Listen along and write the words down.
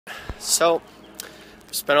So,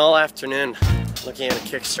 spent all afternoon looking at a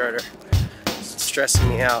Kickstarter. It's stressing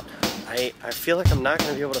me out. I feel like I'm not going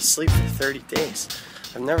to be able to sleep for 30 days.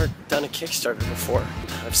 I've never done a Kickstarter before.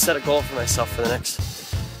 I've set a goal for myself for the next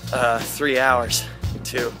 3 hours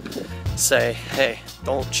to say, hey,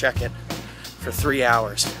 don't check it for 3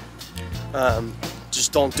 hours.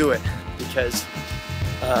 Just don't do it, because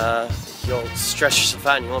you'll stress yourself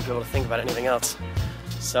out and you won't be able to think about anything else.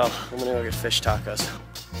 So I'm gonna go get fish tacos.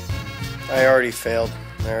 I already failed.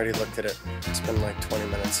 I already looked at it. It's been like 20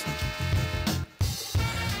 minutes. This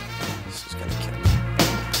is gonna kill me.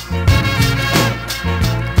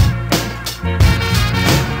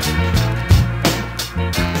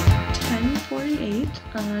 10:48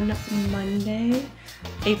 on Monday,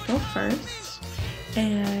 April 1st,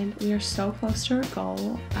 and we are so close to our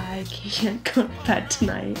goal. I can't go to bed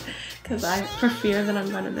tonight because for fear that I'm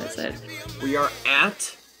gonna miss it. We are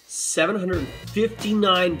at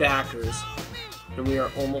 759 backers, and we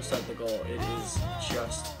are almost at the goal. It is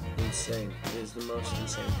just insane. It is the most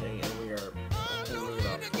insane thing, and we are only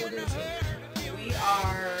about 4 days in. We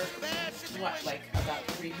are, what, like about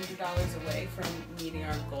 $300 away from meeting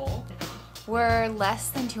our goal? We're less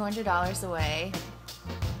than $200 away.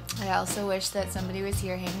 I also wish that somebody was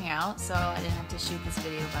here hanging out, so I didn't have to shoot this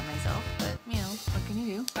video by myself, but, you know, what can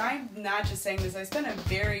you do? I'm not just saying this. I spent a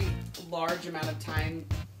very large amount of time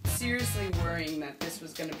seriously worrying that this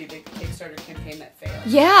was going to be the Kickstarter campaign that failed.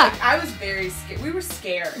 Yeah! Like, I was very scared. We were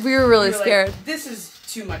scared. We were really scared. Like, this is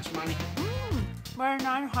too much money. We're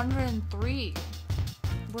 903.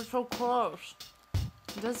 We're so close.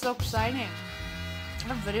 This is so exciting. I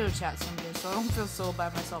have video chat someday, so I don't feel so by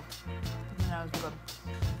myself. And that was good.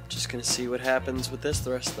 Just gonna see what happens with this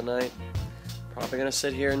the rest of the night. Probably gonna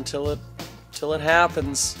sit here until it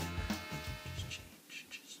happens. Just change,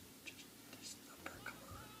 just this number, come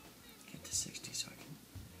on. Get to 60 so I can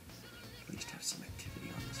at least have some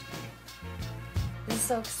activity on this video. This is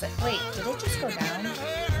so exciting. Wait, did it just go down?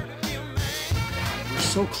 We're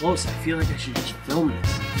so close, I feel like I should just film this.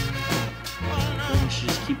 I feel like I should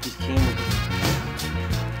just keep this camera going.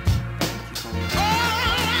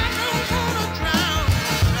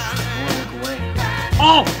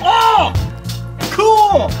 Oh! Oh!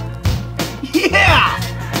 Cool! Yeah!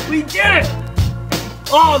 We did it!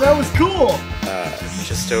 Oh, that was cool!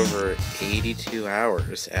 Just over 82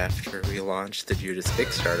 hours after we launched the Judas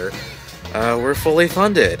Kickstarter, we're fully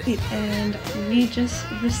funded. And we just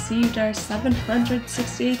received our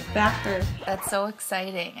 768th backer. That's so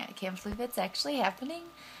exciting. I can't believe it's actually happening,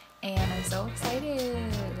 and I'm so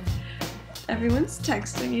excited. Everyone's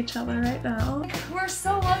texting each other right now. We're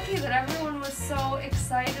so lucky that everyone was so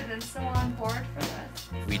excited and so on board for this.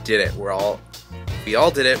 We did it. We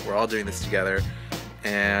all did it. We're all doing this together,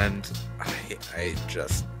 and I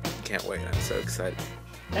just can't wait. I'm so excited.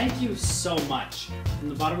 Thank you so much. From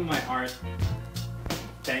the bottom of my heart,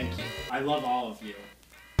 thank you. I love all of you.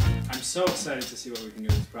 I'm so excited to see what we can do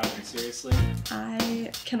with this project, seriously.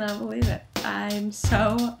 I cannot believe it. I'm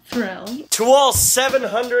so thrilled. To all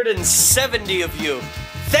 770 of you,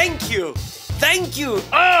 thank you! Thank you!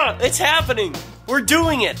 Ah! It's happening! We're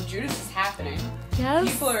doing it! Judas is happening. Yes.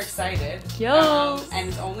 People are excited. Yes. And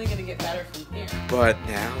it's only going to get better from here. But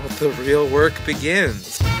now the real work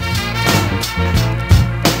begins.